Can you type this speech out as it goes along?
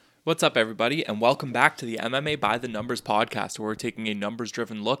What's up, everybody, and welcome back to the MMA by the Numbers podcast, where we're taking a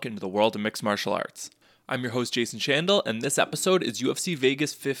numbers-driven look into the world of mixed martial arts. I'm your host, Jason Shandel, and this episode is UFC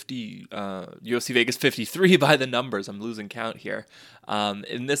Vegas 53 by the numbers. I'm losing count here.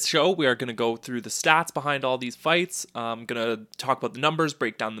 In this show, we are going to go through the stats behind all these fights. I'm going to talk about the numbers,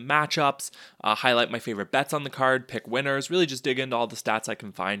 break down the matchups, highlight my favorite bets on the card, pick winners, really just dig into all the stats I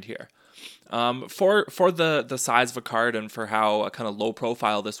can find here. For the size of a card and for how kind of low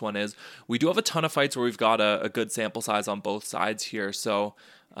profile this one is, we do have a ton of fights where we've got a good sample size on both sides here. So,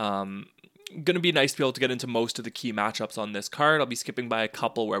 going to be nice to be able to get into most of the key matchups on this card. I'll be skipping by a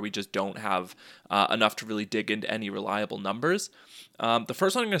couple where we just don't have enough to really dig into any reliable numbers. The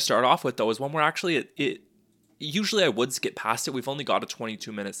first one I'm going to start off with, though, is one where actually usually I would skip past it. We've only got a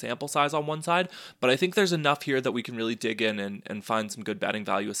 22-minute sample size on one side, but I think there's enough here that we can really dig in and find some good betting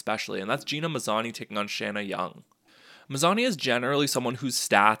value especially, and that's Gina Mazany taking on Shanna Young. Mazany is generally someone whose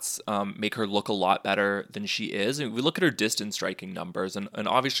stats make her look a lot better than she is. And we look at her distance striking numbers, and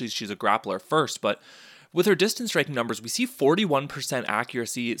obviously she's a grappler first, but with her distance striking numbers, we see 41%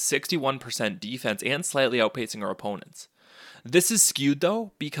 accuracy, 61% defense, and slightly outpacing her opponents. This is skewed,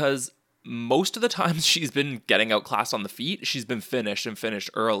 though, because most of the times she's been getting outclassed on the feet, she's been finished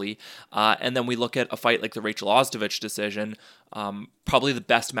early. And then we look at a fight like the Rachel Ostovich decision, probably the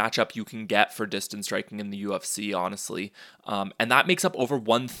best matchup you can get for distance striking in the UFC, honestly. And that makes up over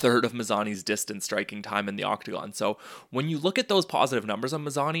 1/3 of Mazany's distance striking time in the octagon. So when you look at those positive numbers on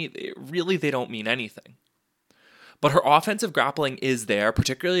Mazany, they don't mean anything. But her offensive grappling is there,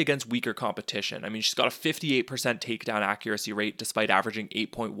 particularly against weaker competition. I mean, she's got a 58% takedown accuracy rate despite averaging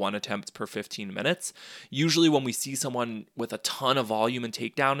 8.1 attempts per 15 minutes. Usually when we see someone with a ton of volume and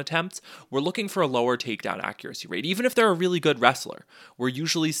takedown attempts, we're looking for a lower takedown accuracy rate. Even if they're a really good wrestler, we're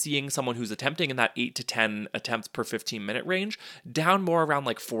usually seeing someone who's attempting in that 8 to 10 attempts per 15-minute range, down more around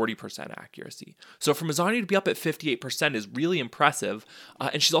like 40% accuracy. So for Mazany to be up at 58% is really impressive,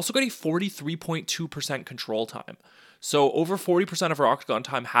 and she's also got a 43.2% control time. So over 40% of her octagon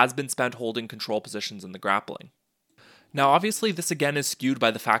time has been spent holding control positions in the grappling. Now, obviously, this again is skewed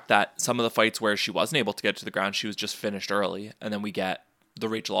by the fact that some of the fights where she wasn't able to get to the ground, she was just finished early. And then we get the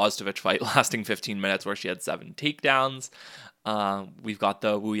Rachel Ostovich fight lasting 15 minutes where she had 7 takedowns. We've got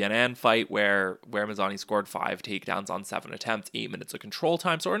the Wu Yanan fight where Mazany scored 5 takedowns on 7 attempts, 8 minutes of control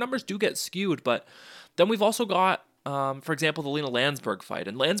time. So our numbers do get skewed. But then we've also got for example, the Lena Landsberg fight.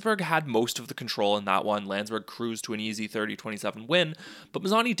 And Landsberg had most of the control in that one. Landsberg cruised to an easy 30-27 win, but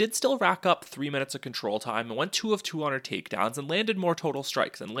Mazany did still rack up 3 minutes of control time and went 2 of 2 on her takedowns and landed more total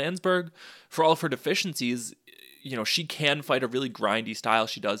strikes. And Landsberg, for all of her deficiencies, she can fight a really grindy style.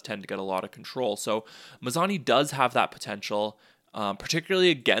 She does tend to get a lot of control. So Mazany does have that potential,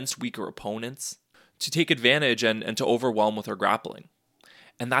 particularly against weaker opponents, to take advantage and to overwhelm with her grappling.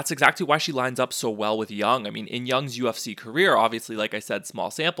 And that's exactly why she lines up so well with Young. I mean, in Young's UFC career, obviously, like I said, small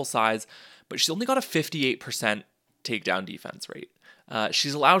sample size, but she's only got a 58% takedown defense rate.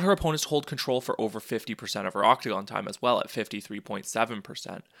 She's allowed her opponents to hold control for over 50% of her octagon time as well at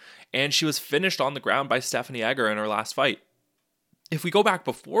 53.7%. And she was finished on the ground by Stephanie Egger in her last fight. If we go back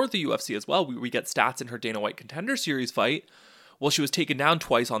before the UFC as well, we get stats in her Dana White Contender Series fight. Well, she was taken down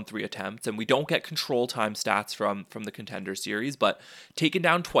twice on 3 attempts, and we don't get control time stats from the Contender Series, but taken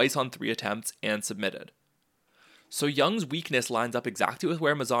down twice on 3 attempts and submitted. So Young's weakness lines up exactly with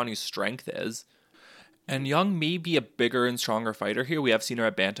where Mazany's strength is, and Young may be a bigger and stronger fighter here. We have seen her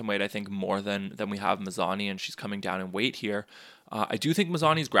at bantamweight, I think, more than we have Mazany, and she's coming down in weight here. I do think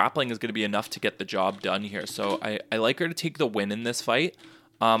Mazany's grappling is going to be enough to get the job done here, so I like her to take the win in this fight.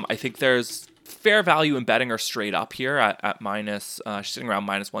 I think there's fair value in betting her straight up here at minus, she's sitting around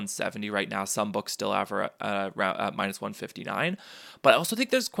minus 170 right now. Some books still have her around at minus 159. But I also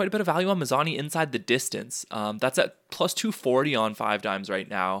think there's quite a bit of value on Mazany inside the distance. That's at plus 240 on 5 dimes right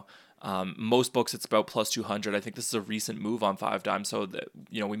now. Most books it's about plus 200. I think this is a recent move on 5 dimes, so that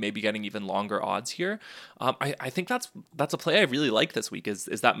we may be getting even longer odds here. I think that's a play I really like this week is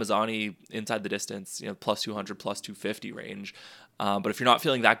that Mazany inside the distance, plus 200, plus 250 range. But if you're not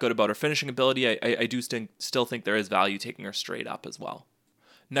feeling that good about her finishing ability, I do still think there is value taking her straight up as well.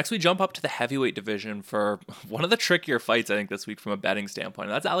 Next, we jump up to the heavyweight division for one of the trickier fights, I think, this week from a betting standpoint.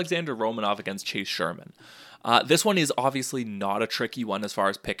 And that's Alexander Romanov against Chase Sherman. This one is obviously not a tricky one as far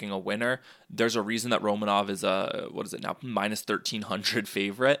as picking a winner. There's a reason that Romanov is minus 1,300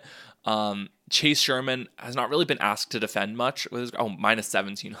 favorite. Chase Sherman has not really been asked to defend much. Minus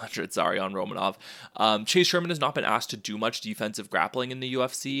 1,700, on Romanov. Chase Sherman has not been asked to do much defensive grappling in the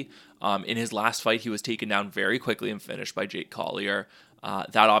UFC. In his last fight, he was taken down very quickly and finished by Jake Collier.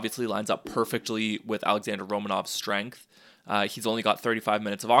 That obviously lines up perfectly with Alexander Romanov's strength. He's only got 35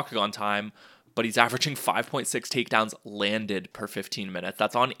 minutes of octagon time, but he's averaging 5.6 takedowns landed per 15 minutes.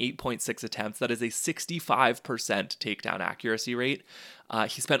 That's on 8.6 attempts. That is a 65% takedown accuracy rate.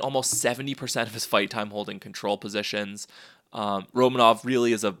 He spent almost 70% of his fight time holding control positions. Romanov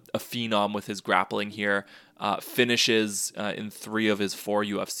really is a phenom with his grappling here. Finishes in 3 of his 4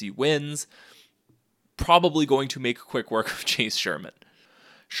 UFC wins. Probably going to make quick work of Chase Sherman.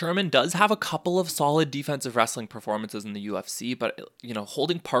 Sherman does have a couple of solid defensive wrestling performances in the UFC, but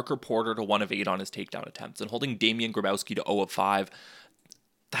holding Parker Porter to 1 of 8 on his takedown attempts and holding Damian Grabowski to 0 of 5,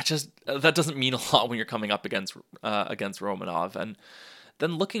 that doesn't mean a lot when you're coming up against Romanov. And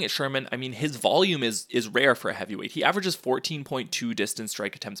then looking at Sherman, I mean, his volume is rare for a heavyweight. He averages 14.2 distance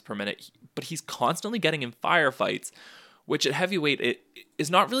strike attempts per minute, but he's constantly getting in firefights, which at heavyweight it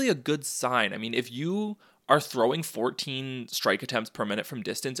is not really a good sign. I mean, if you are throwing 14 strike attempts per minute from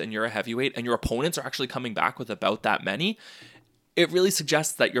distance and you're a heavyweight and your opponents are actually coming back with about that many, it really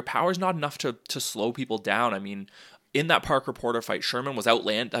suggests that your power is not enough to slow people down. I mean, in that Parker Porter fight, Sherman was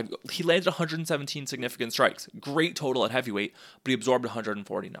he landed 117 significant strikes. Great total at heavyweight, but he absorbed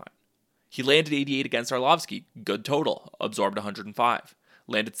 149. He landed 88 against Arlovsky. Good total. Absorbed 105.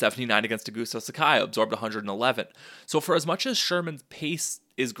 Landed 79 against Augusto Sakai. Absorbed 111. So for as much as Sherman's pace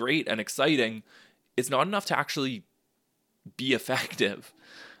is great and exciting, it's not enough to actually be effective.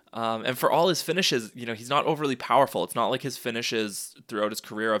 And for all his finishes, he's not overly powerful. It's not like his finishes throughout his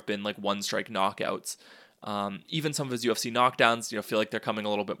career have been like one-strike knockouts. Even some of his UFC knockdowns, feel like they're coming a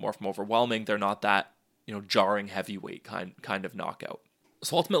little bit more from overwhelming. They're not that, jarring heavyweight kind of knockout.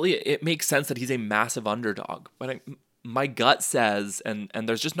 So ultimately, it makes sense that he's a massive underdog. But my gut says, and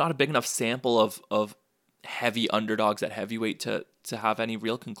there's just not a big enough sample of heavy underdogs at heavyweight to have any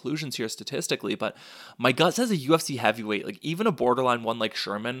real conclusions here statistically, but my gut says a UFC heavyweight, like even a borderline one like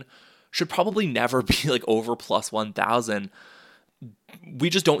Sherman, should probably never be like over plus 1,000.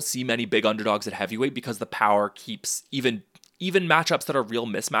 We just don't see many big underdogs at heavyweight because the power keeps even matchups that are real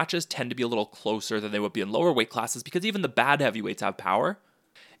mismatches tend to be a little closer than they would be in lower weight classes because even the bad heavyweights have power.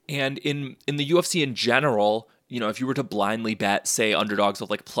 And in the UFC in general, if you were to blindly bet, say, underdogs of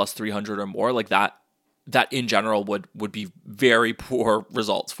like plus 300 or more, like that in general would be very poor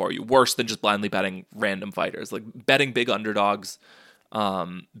results for you. Worse than just blindly betting random fighters. Like betting big underdogs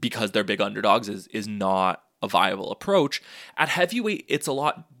because they're big underdogs is not a viable approach. At heavyweight, it's a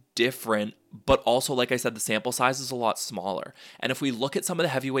lot different, but also, like I said, the sample size is a lot smaller. And if we look at some of the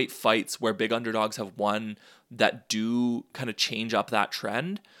heavyweight fights where big underdogs have won that do kind of change up that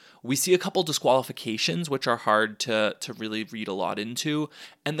trend, we see a couple disqualifications, which are hard to really read a lot into.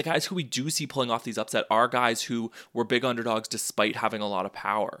 And the guys who we do see pulling off these upset are guys who were big underdogs despite having a lot of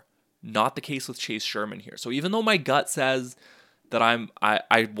power. Not the case with Chase Sherman here. So even though my gut says that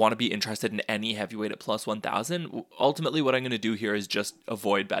I want to be interested in any heavyweight at plus 1,000, ultimately what I'm going to do here is just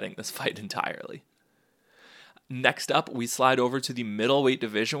avoid betting this fight entirely. Next up, we slide over to the middleweight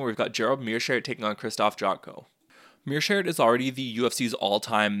division where we've got Gerald Meerschaert taking on Krzysztof Jotko. Meerschaert is already the UFC's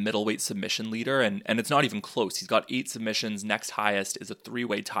all-time middleweight submission leader, and it's not even close. He's got 8 submissions. Next highest is a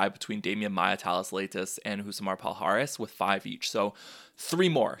 3-way tie between Damian Maia Talis-Leitis and Husamar Palhares with 5 each. So 3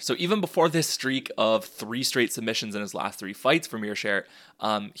 more. So even before this streak of 3 straight submissions in his last 3 fights for Meerschaert,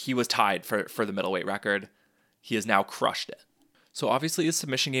 he was tied for the middleweight record. He has now crushed it. So obviously his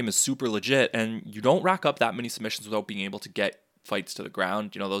submission game is super legit, and you don't rack up that many submissions without being able to get fights to the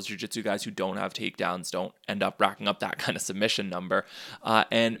ground. Those jiu-jitsu guys who don't have takedowns don't end up racking up that kind of submission number.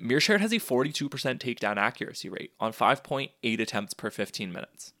 And Meerschaert has a 42% takedown accuracy rate on 5.8 attempts per 15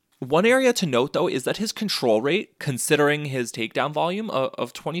 minutes. One area to note, though, is that his control rate, considering his takedown volume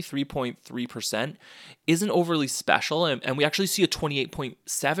of 23.3%, isn't overly special, and we actually see a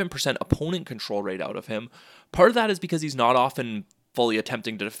 28.7% opponent control rate out of him. Part of that is because he's not often fully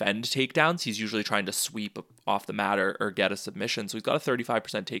attempting to defend takedowns. He's usually trying to sweep off the mat or get a submission. So he's got a 35%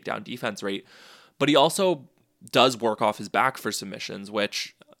 takedown defense rate, but he also does work off his back for submissions,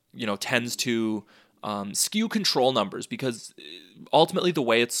 which, tends to skew control numbers because ultimately the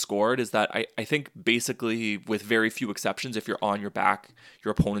way it's scored is that I think basically with very few exceptions, if you're on your back,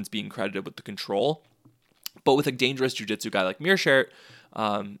 your opponent's being credited with the control. But with a dangerous jiu-jitsu guy like Meerschaert,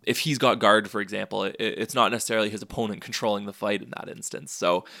 if he's got guard, for example, it's not necessarily his opponent controlling the fight in that instance.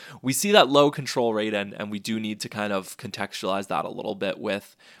 So we see that low control rate, and we do need to kind of contextualize that a little bit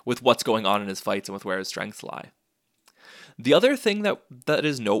with what's going on in his fights and with where his strengths lie. The other thing that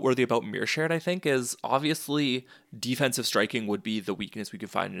is noteworthy about Meerschaert, I think, is obviously defensive striking would be the weakness we could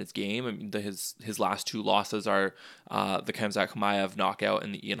find in his game. I mean, his last 2 losses are the Khamzat Chimaev knockout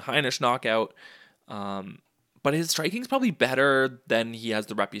and the Ian Heinisch knockout. but his striking's probably better than he has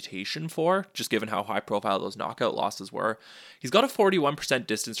the reputation for, just given how high profile those knockout losses were. He's got a 41%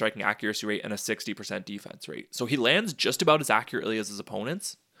 distance striking accuracy rate and a 60% defense rate. So he lands just about as accurately as his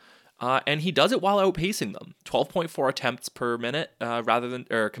opponents. And he does it while outpacing them, 12.4 attempts per minute,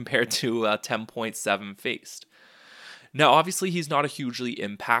 compared to 10.7 faced. Now, obviously, he's not a hugely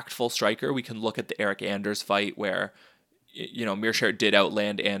impactful striker. We can look at the Eric Anders fight where, Meerschaert did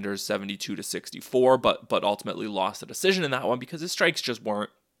outland Anders 72-64, but ultimately lost a decision in that one because his strikes just weren't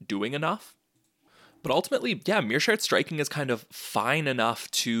doing enough. But ultimately, Meerschaert's striking is kind of fine enough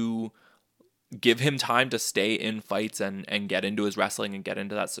to give him time to stay in fights and get into his wrestling and get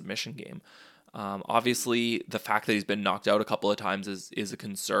into that submission game. Obviously, the fact that he's been knocked out a couple of times is a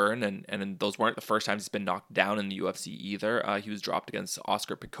concern, and those weren't the first times he's been knocked down in the UFC either. He was dropped against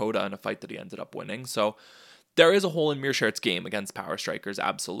Oscar Picoda in a fight that he ended up winning. So there is a hole in Meerschaert's game against power strikers,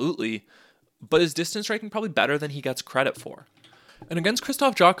 absolutely, but his distance striking probably better than he gets credit for. And against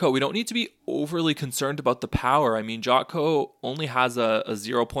Krzysztof Jotko, we don't need to be overly concerned about the power. I mean, Jotko only has a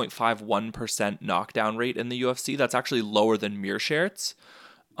 0.51% knockdown rate in the UFC. That's actually lower than Meerschaert's.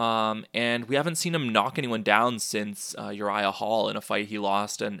 And we haven't seen him knock anyone down since Uriah Hall in a fight he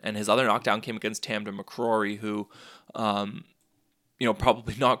lost. And his other knockdown came against Tamdan McCrory, who,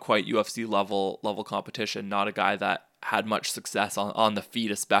 probably not quite UFC level competition, not a guy that had much success on the feet,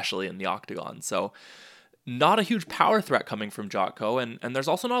 especially in the octagon. So not a huge power threat coming from Jotko, and there's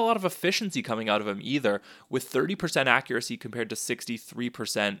also not a lot of efficiency coming out of him either, with 30% accuracy compared to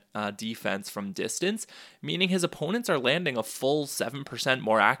 63% defense from distance, meaning his opponents are landing a full 7%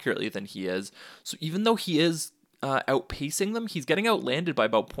 more accurately than he is. So even though he is outpacing them, he's getting outlanded by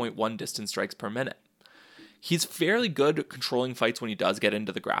about 0.1 distance strikes per minute. He's fairly good at controlling fights when he does get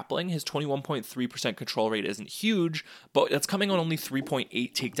into the grappling. His 21.3% control rate isn't huge, but that's coming on only 3.8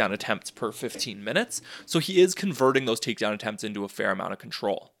 takedown attempts per 15 minutes, so he is converting those takedown attempts into a fair amount of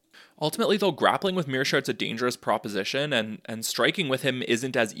control. Ultimately, though, grappling with Meerschaert's a dangerous proposition, and striking with him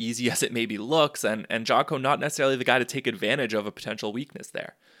isn't as easy as it maybe looks, and Jotko not necessarily the guy to take advantage of a potential weakness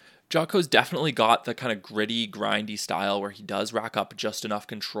there. Jotko's definitely got the kind of gritty, grindy style where he does rack up just enough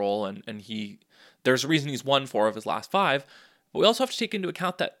control, and there's a reason he's won 4 of his last 5, but we also have to take into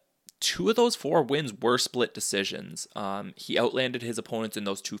account that 2 of those 4 wins were split decisions. He outlanded his opponents in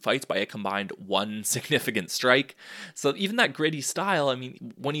those 2 fights by a combined 1 significant strike. So even that gritty style, I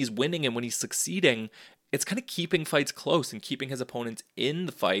mean, when he's winning and when he's succeeding, it's kind of keeping fights close and keeping his opponents in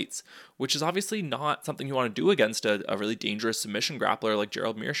the fights, which is obviously not something you want to do against a really dangerous submission grappler like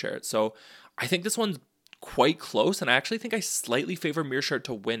Gerald Meerschaert. So I think this one's quite close, and I actually think I slightly favor Meerschaert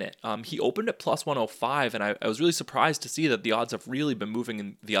to win it. He opened at plus 105, and I was really surprised to see that the odds have really been moving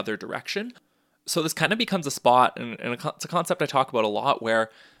in the other direction. So this kind of becomes a spot, and it's a concept I talk about a lot,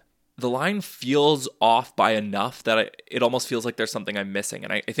 where the line feels off by enough that it almost feels like there's something I'm missing.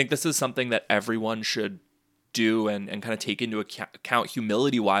 And I think this is something that everyone should do and kind of take into account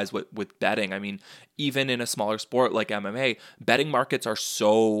humility-wise with betting. I mean, even in a smaller sport like MMA, betting markets are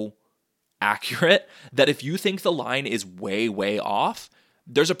so accurate that if you think the line is way, way off,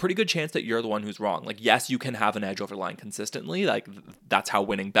 there's a pretty good chance that you're the one who's wrong. Like, yes, you can have an edge over line consistently. Like, that's how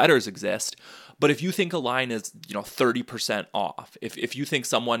winning bettors exist. But if you think a line is, 30% off, if you think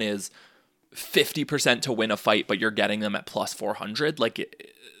someone is 50% to win a fight, but you're getting them at plus 400,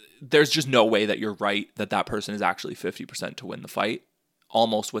 there's just no way that you're right that person is actually 50% to win the fight,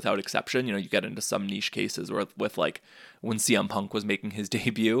 almost without exception. You get into some niche cases with like when CM Punk was making his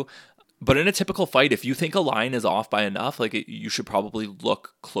debut. But in a typical fight, if you think a line is off by enough, you should probably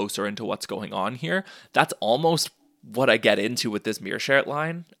look closer into what's going on here. That's almost what I get into with this Meerschaert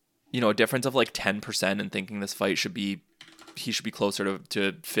line. A difference of like 10% in thinking this fight he should be closer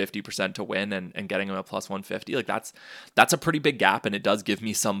to 50% to win and getting him at plus 150. Like that's a pretty big gap, and it does give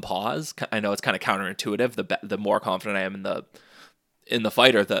me some pause. I know it's kind of counterintuitive. The more confident I am in the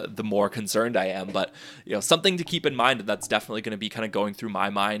fighter, the more concerned I am. But something to keep in mind, and that's definitely going to be kind of going through my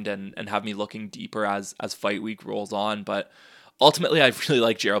mind and have me looking deeper as fight week rolls on. But ultimately, I really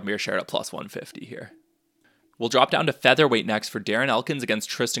like Gerald Meerschaert at plus 150 here. We'll drop down to featherweight next for Darren Elkins against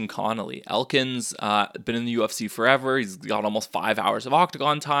Tristan Connolly. Elkins been in the UFC forever. He's got almost 5 hours of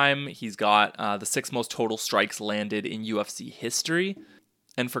octagon time. He's got the 6th most total strikes landed in UFC history.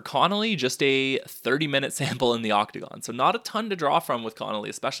 And for Connolly, just a 30-minute sample in the octagon. So not a ton to draw from with Connolly,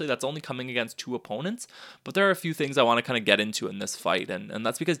 especially that's only coming against 2 opponents. But there are a few things I want to kind of get into in this fight. And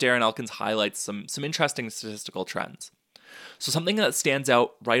that's because Darren Elkins highlights some interesting statistical trends. So something that stands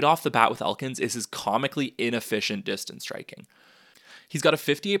out right off the bat with Elkins is his comically inefficient distance striking. He's got a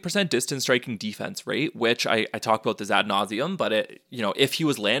 58% distance striking defense rate, which I talk about this ad nauseum, but if he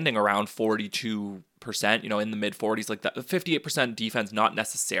was landing around 42%, in the mid 40s, like that, 58% defense, not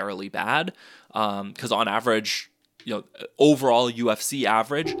necessarily bad. Because on average, overall UFC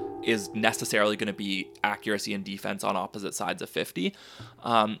average is necessarily going to be accuracy and defense on opposite sides of 50.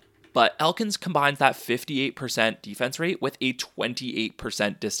 But Elkins combines that 58% defense rate with a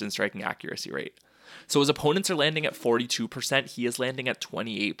 28% distance striking accuracy rate. So his opponents are landing at 42%. He is landing at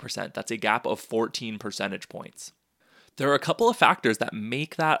 28%. That's a gap of 14 percentage points. There are a couple of factors that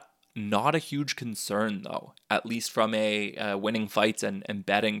make that not a huge concern, though, at least from a winning fights and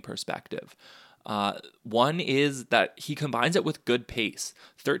betting perspective. One is that he combines it with good pace,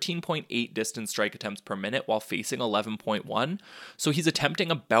 13.8 distance strike attempts per minute while facing 11.1. So he's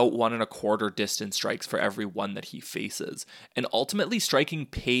attempting about 1.25 distance strikes for every one that he faces. And ultimately striking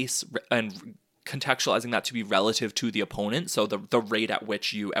pace and contextualizing that to be relative to the opponent, so the rate at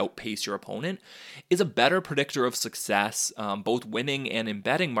which you outpace your opponent, is a better predictor of success, both winning and in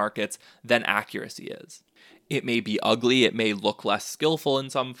betting markets, than accuracy is. It may be ugly, it may look less skillful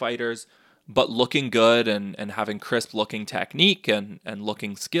in some fighters, but looking good and having crisp looking technique and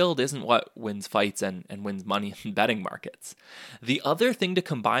looking skilled isn't what wins fights and wins money in betting markets. The other thing to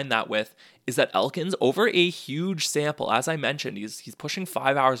combine that with is that Elkins, over a huge sample, as I mentioned, he's pushing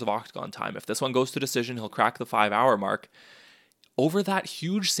 5 hours of octagon time. If this one goes to decision, he'll crack the 5-hour mark. Over that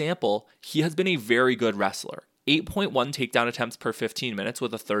huge sample, he has been a very good wrestler. 8.1 takedown attempts per 15 minutes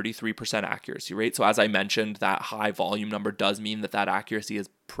with a 33% accuracy rate. So as I mentioned, that high volume number does mean that accuracy is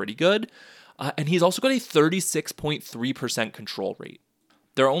pretty good. And he's also got a 36.3% control rate.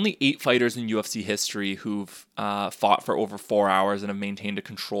 There are only 8 fighters in UFC history who've fought for over 4 hours and have maintained a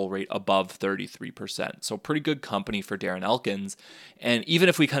control rate above 33%. So pretty good company for Darren Elkins. And even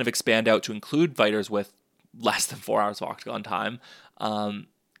if we kind of expand out to include fighters with less than 4 hours of octagon time,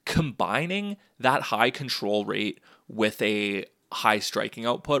 combining that high control rate with a high striking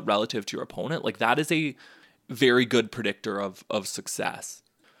output relative to your opponent, like that is a very good predictor of success.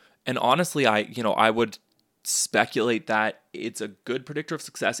 And honestly, I would speculate that it's a good predictor of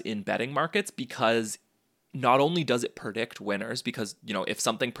success in betting markets, because not only does it predict winners, because, if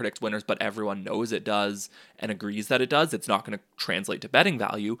something predicts winners but everyone knows it does and agrees that it does, it's not going to translate to betting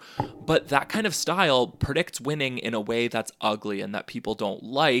value. But that kind of style predicts winning in a way that's ugly and that people don't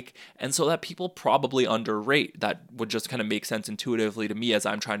like, and so that people probably underrate. That would just kind of make sense intuitively to me as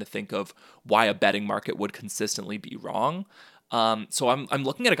I'm trying to think of why a betting market would consistently be wrong. So I'm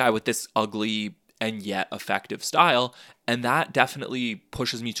looking at a guy with this ugly and yet effective style, and that definitely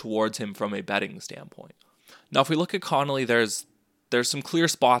pushes me towards him from a betting standpoint. Now, if we look at Connolly, there's some clear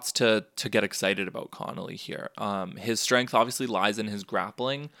spots to get excited about Connolly here. His strength obviously lies in his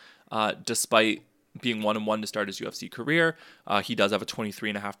grappling. Despite being 1-1 to start his UFC career, he does have a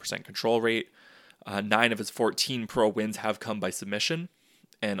 23.5% control rate. 9 of his 14 pro wins have come by submission,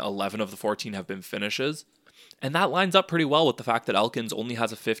 and 11 of the 14 have been finishes. And that lines up pretty well with the fact that Elkins only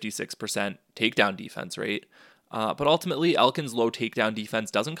has a 56% takedown defense rate. But ultimately, Elkins' low takedown defense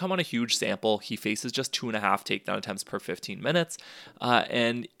doesn't come on a huge sample. He faces just 2.5 takedown attempts per 15 minutes,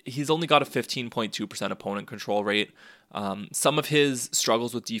 and he's only got a 15.2% opponent control rate. Some of his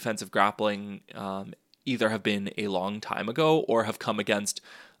struggles with defensive grappling either have been a long time ago or have come against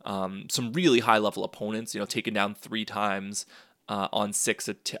some really high-level opponents, taken down 3 times on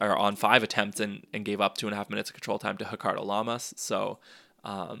 5 attempts and gave up 2.5 minutes of control time to Ricardo Lamas. So,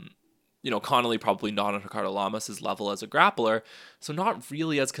 Connolly probably not on Ricardo Lamas' level as a grappler, so not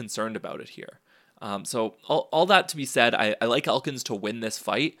really as concerned about it here. So all that to be said, I like Elkins to win this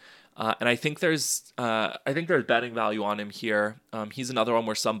fight, and I think there's betting value on him here. He's another one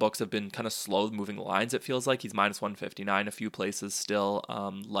where some books have been kind of slow moving the lines. It feels like he's -159 a few places still,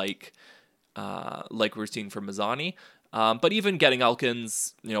 like we're seeing for Mazzani. But even getting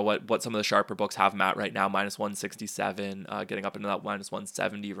Elkins, what some of the sharper books have him at right now, -167, getting up into that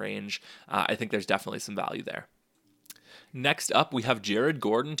 -170 range, I think there's definitely some value there. Next up, we have Jared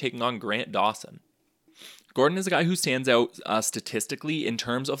Gordon taking on Grant Dawson. Gordon is a guy who stands out statistically in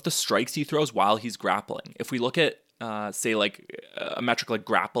terms of the strikes he throws while he's grappling. If we look at say like a metric like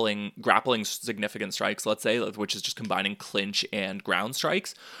grappling significant strikes, let's say, which is just combining clinch and ground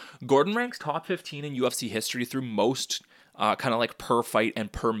strikes, Gordon ranks top 15 in UFC history through most kind of like per fight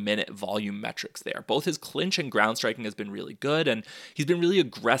and per minute volume metrics there. Both his clinch and ground striking has been really good, and he's been really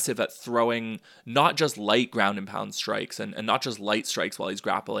aggressive at throwing not just light ground and pound strikes and not just light strikes while he's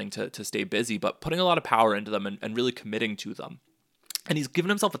grappling to stay busy, but putting a lot of power into them and really committing to them. And he's given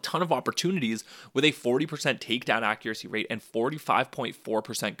himself a ton of opportunities with a 40% takedown accuracy rate and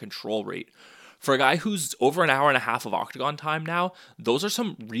 45.4% control rate. For a guy who's over an hour and a half of octagon time now, those are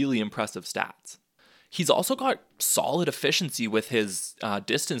some really impressive stats. He's also got solid efficiency with his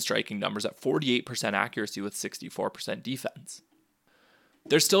distance striking numbers at 48% accuracy with 64% defense.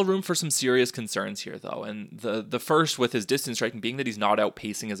 There's still room for some serious concerns here, though, and the first with his distance striking being that he's not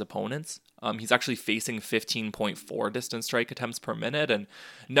outpacing his opponents. He's actually facing 15.4 distance strike attempts per minute, and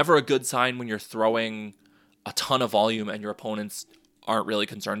never a good sign when you're throwing a ton of volume and your opponents aren't really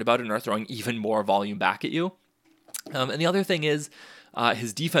concerned about it and are throwing even more volume back at you. And the other thing is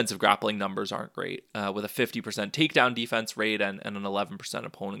his defensive grappling numbers aren't great, with a 50% takedown defense rate and an 11%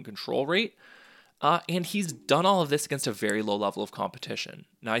 opponent control rate. And he's done all of this against a very low level of competition.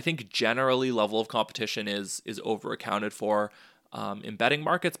 Now, I think generally level of competition is over accounted for in betting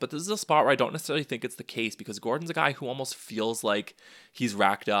markets, but this is a spot where I don't necessarily think it's the case, because Gordon's a guy who almost feels like he's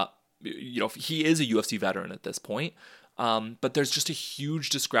racked up. He is a UFC veteran at this point, but there's just a huge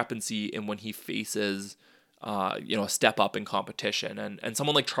discrepancy in when he faces a step up in competition. And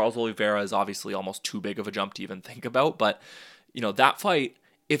someone like Charles Oliveira is obviously almost too big of a jump to even think about. But, that fight,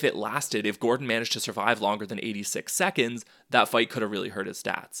 if Gordon managed to survive longer than 86 seconds, that fight could have really hurt his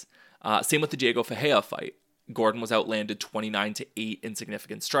stats. Same with the Diego Ferreira fight. Gordon was outlanded 29-8 in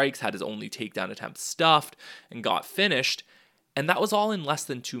significant strikes, had his only takedown attempt stuffed, and got finished. And that was all in less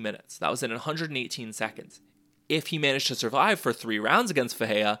than 2 minutes. That was in 118 seconds. If he managed to survive for 3 rounds against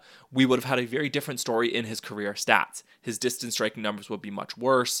Ferreira, we would have had a very different story in his career stats. His distance striking numbers would be much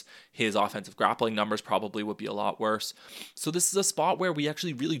worse. His offensive grappling numbers probably would be a lot worse. So this is a spot where we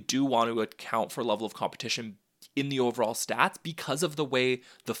actually really do want to account for level of competition in the overall stats because of the way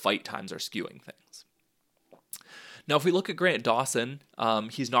the fight times are skewing things. Now, if we look at Grant Dawson,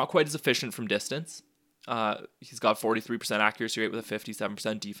 he's not quite as efficient from distance. He's got 43% accuracy rate with a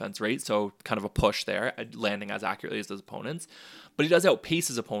 57% defense rate, so kind of a push there, landing as accurately as his opponents. But he does outpace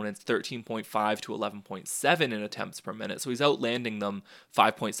his opponents 13.5 to 11.7 in attempts per minute, so he's outlanding them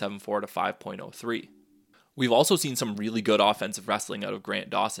 5.74 to 5.03. We've also seen some really good offensive wrestling out of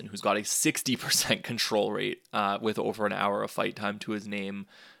Grant Dawson, who's got a 60% control rate with over an hour of fight time to his name.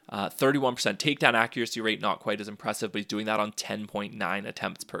 31% takedown accuracy rate, not quite as impressive, but he's doing that on 10.9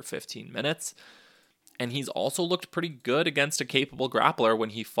 attempts per 15 minutes. And he's also looked pretty good against a capable grappler when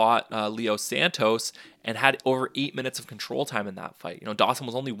he fought Leo Santos and had over 8 minutes of control time in that fight. Dawson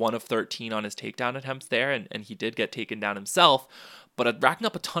was only 1 of 13 on his takedown attempts there, and he did get taken down himself. But racking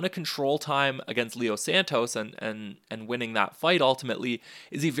up a ton of control time against Leo Santos and winning that fight ultimately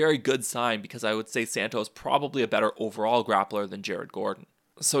is a very good sign, because I would say Santos probably a better overall grappler than Jared Gordon.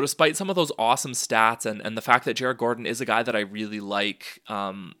 So despite some of those awesome stats and the fact that Jared Gordon is a guy that I really like,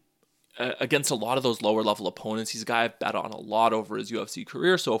 against a lot of those lower level opponents, he's a guy I've bet on a lot over his UFC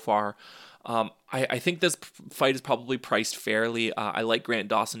career so far. I think this fight is probably priced fairly. I like Grant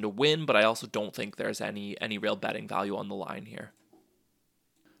Dawson to win, but I also don't think there's any real betting value on the line here.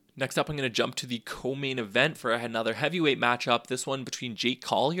 Next up, I'm going to jump to the co-main event for another heavyweight matchup, this one between Jake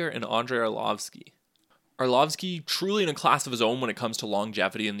Collier and Andrei Arlovski. Arlovski truly in a class of his own when it comes to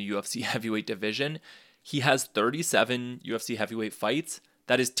longevity in the UFC heavyweight division. He has 37 UFC heavyweight fights.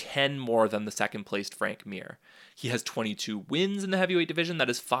 That is 10 more than the second-placed Frank Mir. He has 22 wins in the heavyweight division. That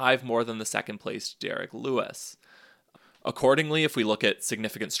is 5 more than the second-placed Derek Lewis. Accordingly, if we look at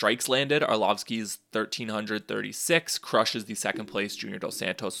significant strikes landed, Arlovski's 1,336 crushes the second-placed Junior Dos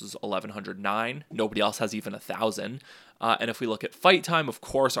Santos' 1,109. Nobody else has even 1,000. And if we look at fight time, of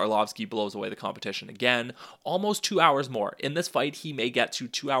course, Arlovski blows away the competition again. Almost 2 hours more. In this fight, he may get to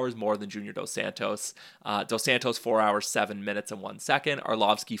 2 hours more than Junior Dos Santos. Dos Santos, 4 hours, 7 minutes, and 1 second.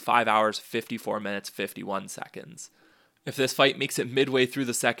 Arlovski, 5 hours, 54 minutes, 51 seconds. If this fight makes it midway through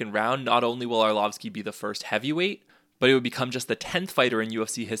the second round, not only will Arlovski be the first heavyweight, but he would become just the 10th fighter in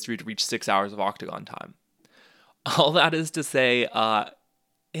UFC history to reach 6 hours of octagon time. All that is to say,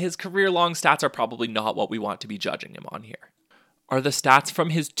 his career-long stats are probably not what we want to be judging him on here. Are the stats from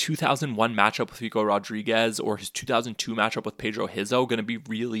his 2001 matchup with Rico Rodriguez or his 2002 matchup with Pedro Hizo going to be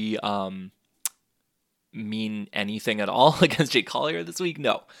really mean anything at all against Jake Collier this week?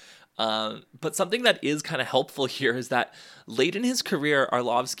 No. But something that is kind of helpful here is that late in his career,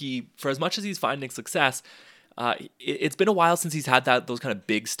 Arlovski, for as much as he's finding success, it's been a while since he's had those kind of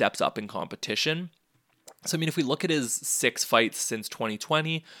big steps up in competition. So, if we look at his 6 fights since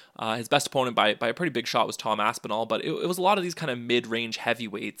 2020, his best opponent by a pretty big shot was Tom Aspinall, but it was a lot of these kind of mid-range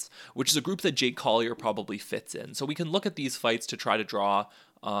heavyweights, which is a group that Jake Collier probably fits in. So we can look at these fights to try to draw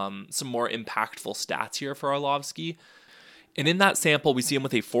some more impactful stats here for Arlovski. And in that sample, we see him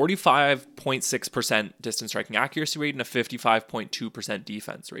with a 45.6% distance striking accuracy rate and a 55.2%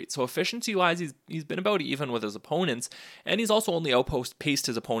 defense rate. So efficiency-wise, he's been about even with his opponents, and he's also only outpaced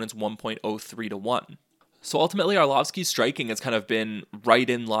his opponents 1.03 to 1. So ultimately, Arlovski's striking has kind of been right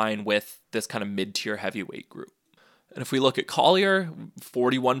in line with this kind of mid-tier heavyweight group. And if we look at Collier,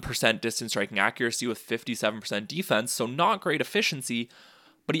 41% distance striking accuracy with 57% defense, so not great efficiency,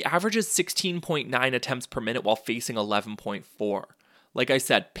 but he averages 16.9 attempts per minute while facing 11.4. Like I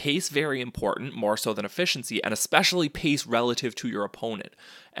said, pace very important, more so than efficiency, and especially pace relative to your opponent.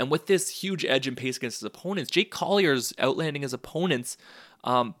 And with this huge edge in pace against his opponents, Jake Collier's outlanding his opponents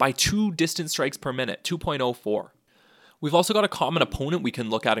by 2 distance strikes per minute, 2.04. We've also got a common opponent we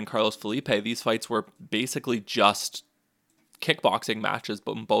can look at in Carlos Felipe. These fights were basically just kickboxing matches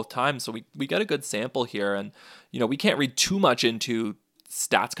both times, so we get a good sample here. And, we can't read too much into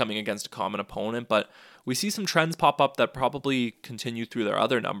stats coming against a common opponent, but we see some trends pop up that probably continue through their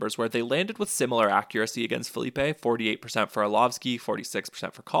other numbers, where they landed with similar accuracy against Felipe, 48% for Arlovski,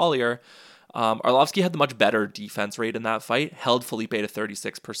 46% for Collier. Arlovski had the much better defense rate in that fight, held Felipe to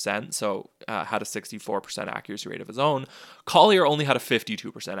 36%, so had a 64% accuracy rate of his own. Collier only had a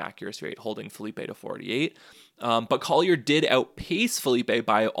 52% accuracy rate, holding Felipe to 48%. But Collier did outpace Felipe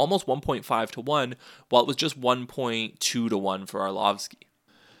by almost 1.5 to 1, while it was just 1.2 to 1 for Arlovski.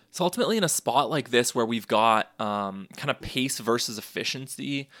 So ultimately, in a spot like this where we've got kind of pace versus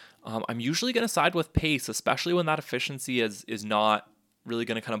efficiency, I'm usually going to side with pace, especially when that efficiency is not really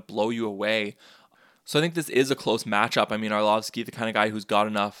going to kind of blow you away. So I think this is a close matchup. I mean, Arlovski, the kind of guy who's got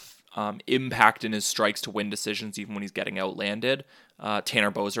enough impact in his strikes to win decisions even when he's getting outlanded.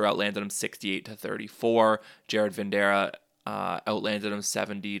 Tanner Boser outlanded him 68 to 34. Jared Vanderaa outlanded him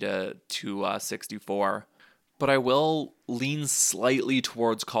 70 to 64. But I will lean slightly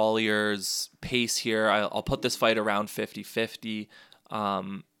towards Collier's pace here. I'll put this fight around 50-50.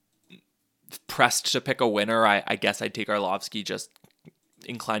 Pressed to pick a winner, I guess I'd take Arlovski, just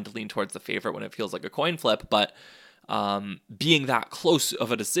inclined to lean towards the favorite when it feels like a coin flip. But being that close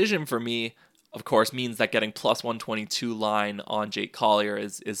of a decision for me, of course, means that getting plus 122 line on Jake Collier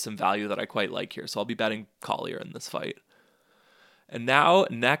is some value that I quite like here. So I'll be betting Collier in this fight. And now,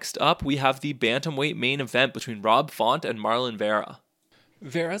 next up, we have the bantamweight main event between Rob Font and Marlon Vera.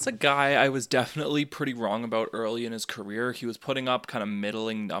 Vera's a guy I was definitely pretty wrong about early in his career. He was putting up kind of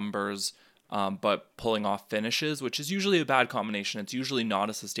middling numbers, but pulling off finishes, which is usually a bad combination. It's usually not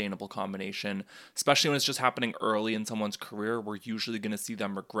a sustainable combination, especially when it's just happening early in someone's career. We're usually going to see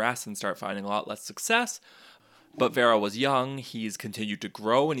them regress and start finding a lot less success. But Vera was young, he's continued to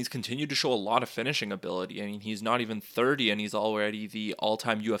grow, and he's continued to show a lot of finishing ability. I mean, he's not even 30, and he's already the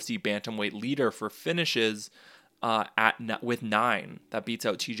all-time UFC bantamweight leader for finishes with 9. That beats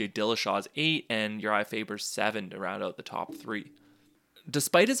out TJ Dillashaw's 8 and Uriah Faber's 7 to round out the top 3.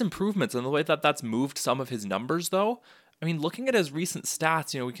 Despite his improvements and the way that that's moved some of his numbers, though, I mean, looking at his recent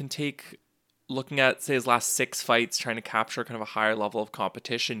stats, we can take, looking at, say, his last 6 fights, trying to capture kind of a higher level of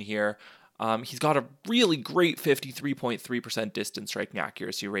competition here. He's got a really great 53.3% distance striking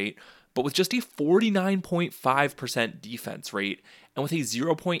accuracy rate, but with just a 49.5% defense rate and with a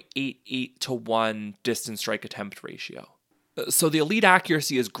 0.88 to 1 distance strike attempt ratio. So the elite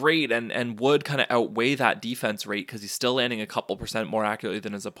accuracy is great and would kind of outweigh that defense rate because he's still landing a couple percent more accurately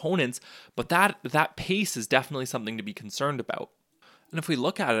than his opponents, but that pace is definitely something to be concerned about. And if we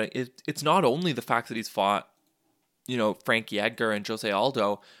look at it, it's not only the fact that he's fought, Frankie Edgar and Jose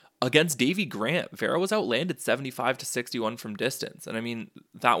Aldo. Against Davey Grant, Vera was outlanded 75 to 61 from distance. And I mean,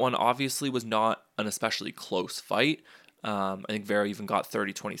 that one obviously was not an especially close fight. I think Vera even got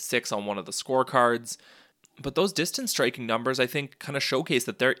 30-26 on one of the scorecards. But those distance striking numbers, I think, kind of showcase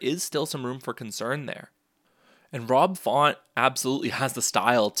that there is still some room for concern there. And Rob Font absolutely has the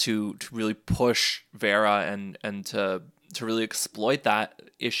style to really push Vera and to really exploit that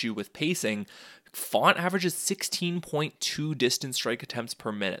issue with pacing. Font averages 16.2 distance strike attempts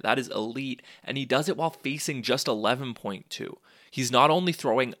per minute. That is elite, and he does it while facing just 11.2. He's not only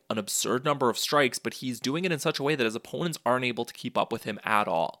throwing an absurd number of strikes, but he's doing it in such a way that his opponents aren't able to keep up with him at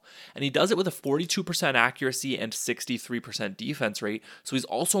all. And he does it with a 42% accuracy and 63% defense rate, so he's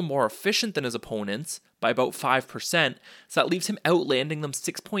also more efficient than his opponents by about 5%, so that leaves him outlanding them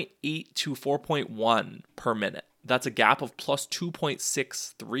 6.8 to 4.1 per minute. That's a gap of plus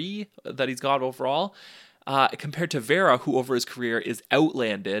 2.63 that he's got overall, compared to Vera, who over his career is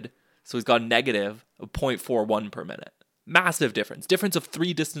outlanded, so he's got a negative of 0.41 per minute. Massive difference of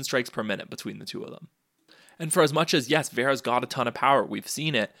 3 distance strikes per minute between the two of them. And for as much as, yes, Vera's got a ton of power, we've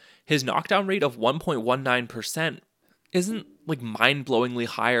seen it, his knockdown rate of 1.19% isn't like mind-blowingly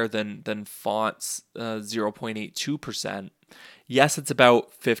higher than Font's 0.82%. Yes, it's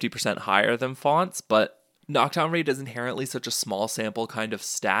about 50% higher than Font's, but knockdown rate is inherently such a small sample kind of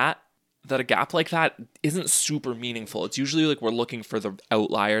stat that a gap like that isn't super meaningful. It's usually like we're looking for the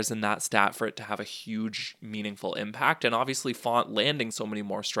outliers in that stat for it to have a huge meaningful impact. And obviously Font landing so many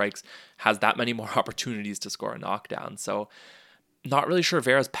more strikes has that many more opportunities to score a knockdown. So not really sure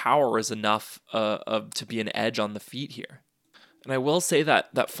Vera's power is enough to be an edge on the feet here. And I will say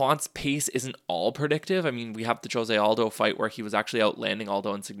that Font's pace isn't all predictive. I mean, we have the Jose Aldo fight where he was actually outlanding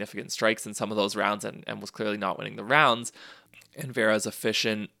Aldo in significant strikes in some of those rounds and was clearly not winning the rounds. And Vera's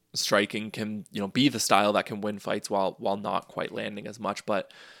efficient striking can, be the style that can win fights while not quite landing as much.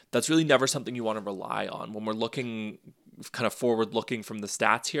 But that's really never something you want to rely on. When we're looking kind of forward looking from the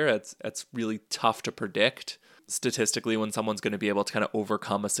stats here, it's really tough to predict statistically when someone's going to be able to kind of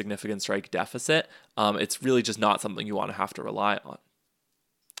overcome a significant strike deficit. It's really just not something you want to have to rely on.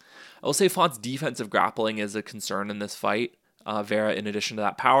 I will say Font's defensive grappling is a concern in this fight. Vera, in addition to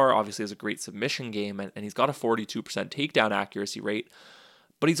that power, obviously has a great submission game, and he's got a 42% takedown accuracy rate,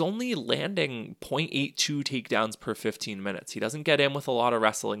 but he's only landing 0.82 takedowns per 15 minutes. He doesn't get in with a lot of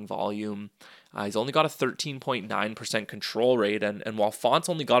wrestling volume. He's only got a 13.9% control rate, and while Font's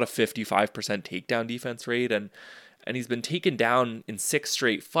only got a 55% takedown defense rate, and he's been taken down in 6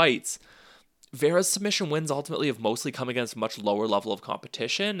 straight fights, Vera's submission wins ultimately have mostly come against a much lower level of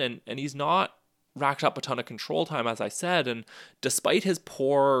competition, and he's not racked up a ton of control time, as I said, and despite his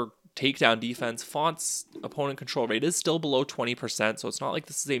poor takedown defense, Font's opponent control rate is still below 20%, so it's not like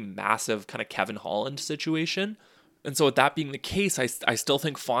this is a massive kind of Kevin Holland situation. And so with that being the case, I still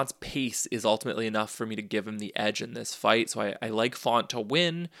think Font's pace is ultimately enough for me to give him the edge in this fight. So I like Font to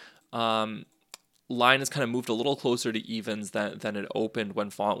win. Line has kind of moved a little closer to evens than it opened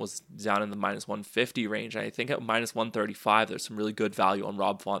when Font was down in the minus 150 range. I think at minus 135, there's some really good value on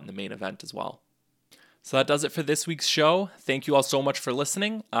Rob Font in the main event as well. So that does it for this week's show. Thank you all so much for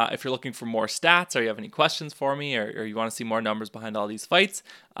listening. If you're looking for more stats or you have any questions for me or you want to see more numbers behind all these fights,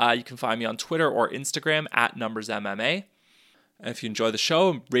 you can find me on Twitter or Instagram at NumbersMMA. And if you enjoy the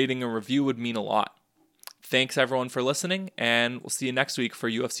show, rating and review would mean a lot. Thanks everyone for listening, and we'll see you next week for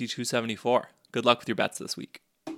UFC 274. Good luck with your bets this week.